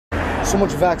so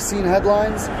much vaccine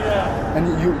headlines. Yeah. And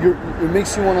it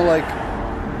makes you want to like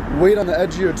wait on the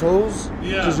edge of your toes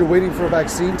because you're waiting for a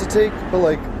vaccine to take. But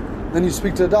like, then you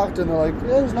speak to a doctor and they're like,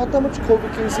 yeah, there's not that much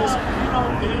COVID cases. You know,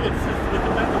 it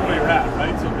depends on where you're at,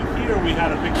 right? So here we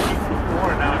had a big peak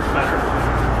before, and now it's better.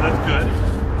 So that's good.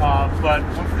 But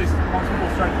once people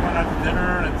start going out to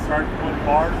dinner and start going to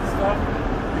bars and stuff,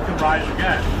 it can rise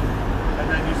again. And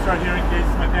then you start hearing cases.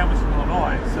 My family's from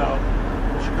Illinois, so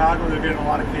in Chicago they're getting a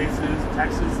lot of cases.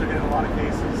 Texas they're getting a lot of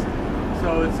cases.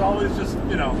 So it's always just,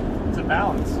 you know, it's a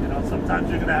balance. You know, sometimes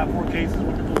you're going to have more cases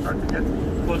when people start to get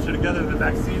closer together. The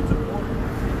vaccine's important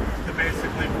to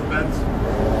basically prevent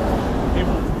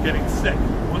people from getting sick.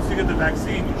 Once you get the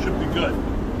vaccine, you should be good.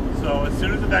 So as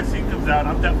soon as the vaccine comes out,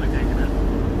 I'm definitely taking it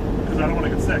because I don't want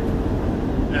to get sick.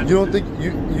 And you don't think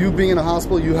you being in a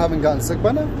hospital, you haven't gotten sick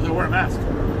by now? Because I wear a mask.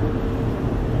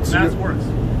 So Mask works.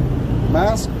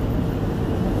 Mask?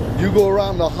 You go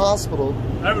around the hospital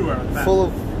Everywhere with mask. full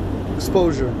of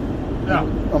exposure. Yeah.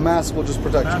 A mask will just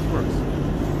protect Mask you. works.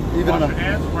 Even Wash your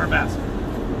hands, wear a mask.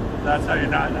 That's how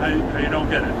how you don't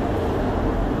get it.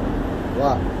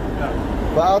 Wow. Yeah.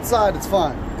 But outside it's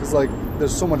fine because like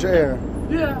there's so much air.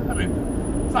 Yeah, I mean,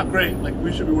 it's not great. Like,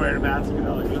 we should be wearing a mask, you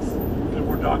know, like this. If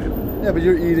we're talking. Yeah, but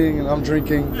you're eating and I'm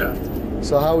drinking. Yeah.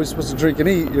 So how are we supposed to drink and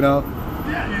eat, you know?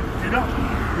 Yeah, you don't.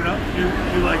 You know,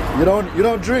 you like... You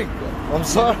don't drink. I'm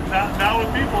sorry. Now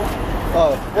with people.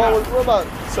 Oh, well, Yeah. what about...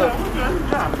 So, Yeah, we're good,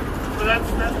 yeah. So that's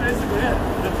basically it.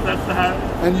 That's the how...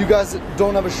 And you guys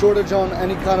don't have a shortage on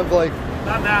any kind of like...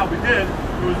 Not now, we did.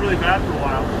 It was really bad for a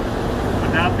while.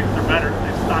 But now things are better.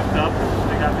 They stocked up.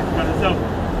 They got things better. So,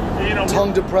 you know...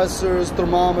 Tongue depressors,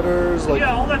 thermometers, like...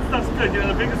 Yeah, all that stuff's good. You know,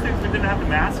 the biggest thing is we didn't have the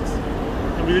masks.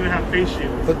 And we didn't have face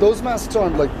shields. But those masks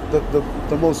aren't like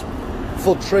the most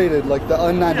filtrated, like the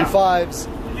N95s.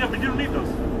 Yeah, but you don't need those.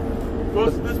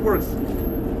 This works.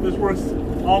 This works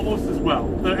almost as well.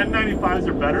 The N95s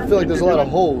are better. I feel like there's a lot of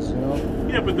holes, you know?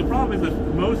 Yeah, but the problem is that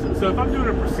so if I'm doing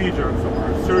a procedure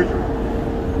somewhere, a surgery,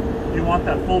 you want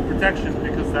that full protection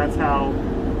because that's how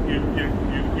you can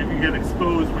get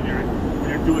exposed when you're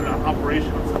doing an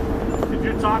operation on someone. If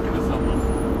you're talking to someone,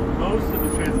 most of the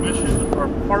transmission are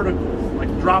particles, like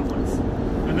droplets,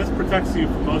 and this protects you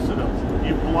from most of those.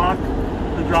 You block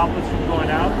the droplets from going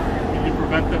out, and you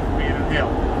prevent them from being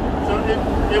inhaled. So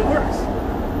it works.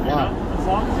 You know, as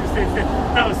long as you stay safe.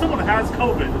 Now, if someone has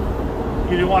COVID,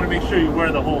 you want to make sure you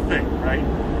wear the whole thing, right?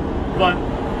 But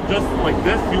just like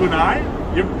this, you and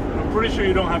I'm pretty sure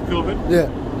you don't have COVID. Yeah.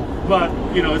 But,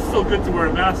 you know, it's still good to wear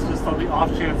a mask just on the off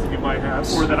chance that you might have,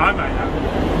 or that I might have.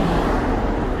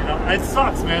 You know, it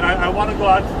sucks, man. I want to go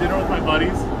out to dinner with my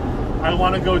buddies. I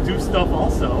want to go do stuff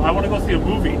also. I want to go see a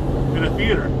movie in a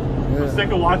theater. Yeah. I'm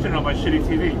sick of watching it on my shitty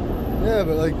TV. Yeah,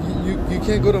 but like you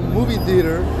can't go to a movie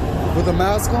theater with a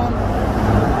mask on,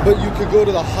 but you could go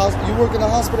to the hospital. You work in the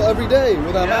hospital every day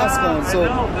with a mask on, so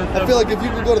I feel like if you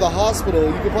could go to the hospital,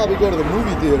 you could probably go to the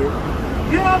movie theater.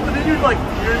 Yeah, but then you're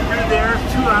there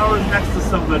 2 hours next to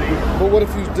somebody. But what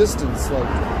if you distance? Like,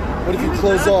 what if you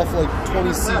close off like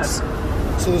 20 seats,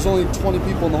 so there's only 20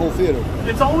 people in the whole theater?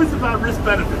 It's always about risk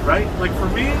benefit, right? Like for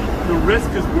me, the risk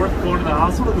is worth going to the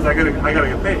hospital because I gotta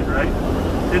get paid, right?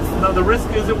 The risk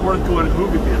isn't worth going to the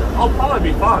movie theater. I'll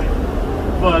probably be fine,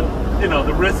 but you know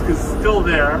the risk is still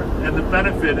there, and the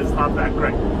benefit is not that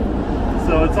great.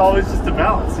 So it's always just a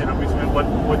balance, you know, between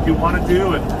what you want to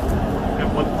do and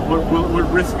what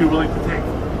risk you're willing to take.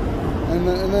 And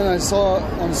then I saw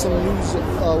on some news,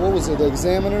 what was it, the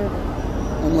Examiner,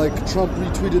 and like Trump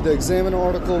retweeted the Examiner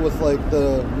article with like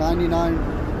the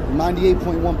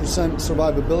 98.1%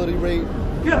 survivability rate.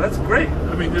 Yeah, that's great.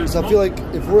 I mean, I feel like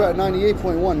if we're at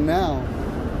 98.1 now,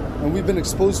 and we've been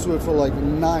exposed to it for like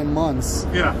 9 months.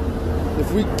 Yeah.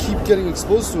 If we keep getting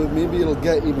exposed to it, maybe it'll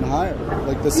get even higher.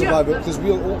 Like the survival, because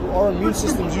our immune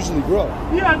systems usually grow.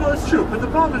 Yeah, no, it's true. But the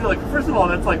problem is, like, first of all,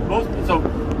 that's like most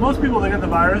people that get the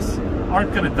virus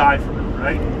aren't going to die from it,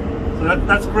 right? So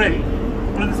that's great.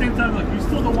 But at the same time, like, you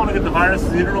still don't want to get the virus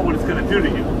because you don't know what it's going to do to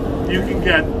you. You can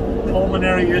get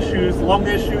pulmonary issues, lung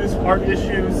issues, heart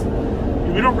issues.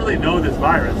 We don't really know this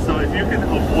virus, so if you can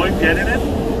avoid getting it,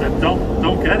 then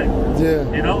don't get it. Yeah.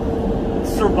 You know,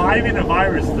 surviving a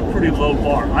virus is a pretty low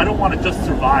bar. I don't want to just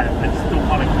survive. I just don't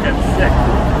want to get sick.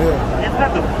 Yeah. You've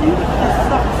had the flu. The flu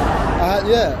sucks.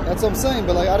 Yeah, that's what I'm saying.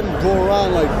 But like, I didn't go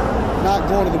around like not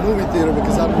going to the movie theater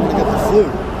because I didn't want to get the flu. I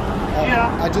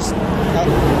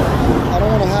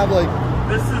don't want to have like.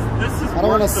 This is. I don't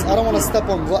want to step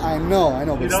on. I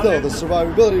know, but still, the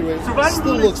survivability rate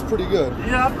still looks pretty good.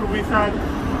 Yeah, but we've had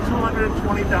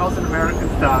 220,000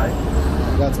 Americans die.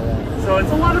 That's a lot. So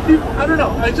it's a lot of people. I don't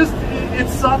know. it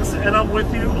sucks, and I'm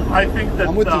with you. I think that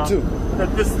I'm with you too.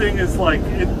 That this thing is like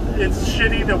it's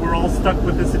shitty that we're all stuck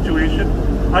with this situation.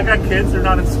 I got kids; they're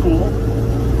not in school.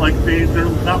 Like they're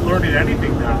not learning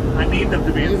anything now. I need them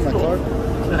to be in school.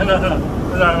 No.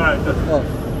 Right. Oh.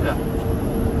 Yeah.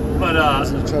 But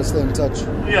so you try to stay in touch.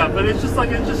 Yeah, but it's just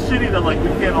shitty that like we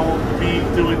can't all be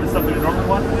doing the stuff that we normally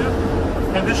want to do.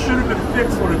 And this should have been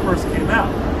fixed when it first came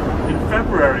out. In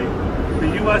February,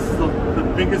 the U.S. is the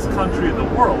biggest country in the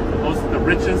world, the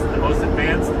richest, the most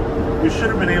advanced. We should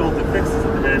have been able to fix this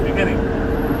at the very beginning,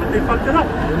 but they fucked it up.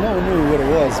 Well, no one knew what it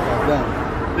was back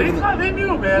then. They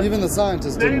knew, man. Even the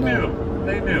scientists didn't know.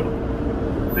 They knew.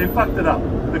 They fucked it up.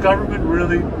 The government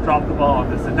really dropped the ball on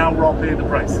this, and now we're all paying the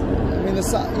price. I mean,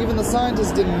 even the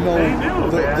scientists didn't know. They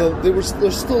knew, man.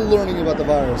 They're still learning about the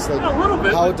virus, like a little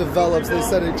bit, how it develops. They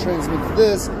said it transmits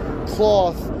this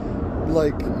cloth.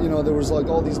 Like, you know, there was like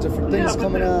all these different things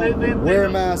coming out. Wear a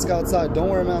mask outside. Don't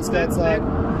wear a mask outside.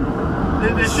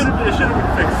 They should have been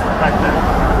fixed back then.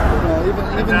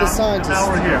 No, even the scientists. Now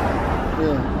we're here.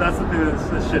 Yeah. That's the thing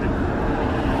that's shitty.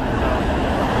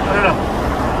 I don't know.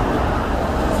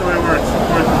 That's the way it works.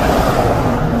 Unfortunately,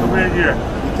 it's a weird year.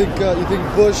 You think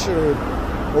Bush or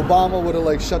Obama would have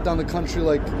like shut down the country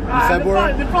like in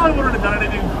February? They probably wouldn't have done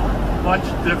anything much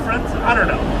different. I don't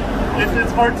know.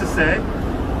 It's hard to say.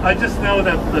 I just know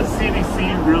that the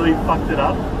CDC really fucked it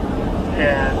up,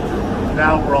 and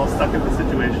now we're all stuck in the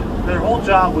situation. Their whole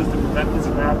job was to prevent this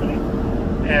from happening,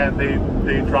 and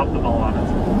they dropped the ball on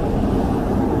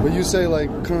it. But you say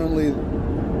like currently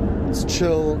it's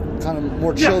chill, kind of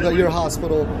more chill at your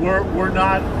hospital. We're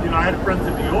not. You know, I had friends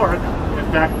in New York,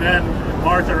 and back then in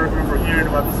March, I remember hearing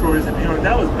about the stories in New York.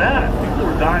 That was bad. People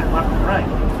were dying left and right,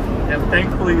 and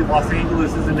thankfully Los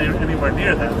Angeles isn't anywhere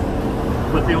near that.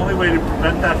 But the only way to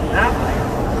prevent that from happening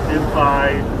is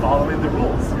by following the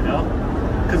rules, you know?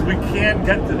 Because we can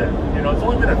get to them. You know, it's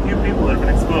only been a few people that have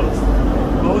been exposed.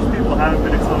 Most people haven't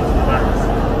been exposed to the virus.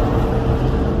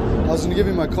 I was going to give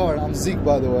you my card. I'm Zeke,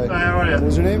 by the way. How are you? What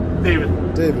was your name? David.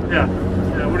 David. Yeah.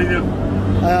 What do you do?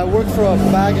 I work for a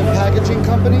bag and packaging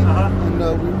company, and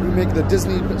we make the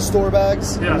Disney store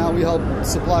bags. Yeah. And now we help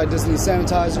supply Disney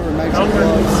sanitizer and magazine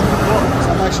gloves. Cool. So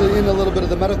I'm actually in a little bit of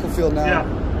the medical field now. Yeah.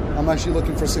 I'm actually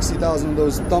looking for 60,000 of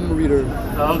those thumb reader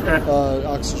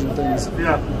oxygen things.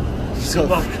 Yeah. So,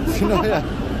 you know, yeah.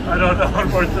 I don't know,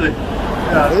 unfortunately.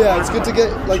 Yeah, it's good to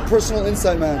get like personal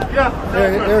insight, man. Yeah.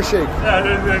 Air shake.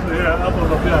 Yeah.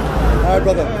 All right,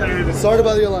 brother. Sorry to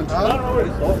bother your lunch. I don't know where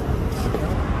it's all.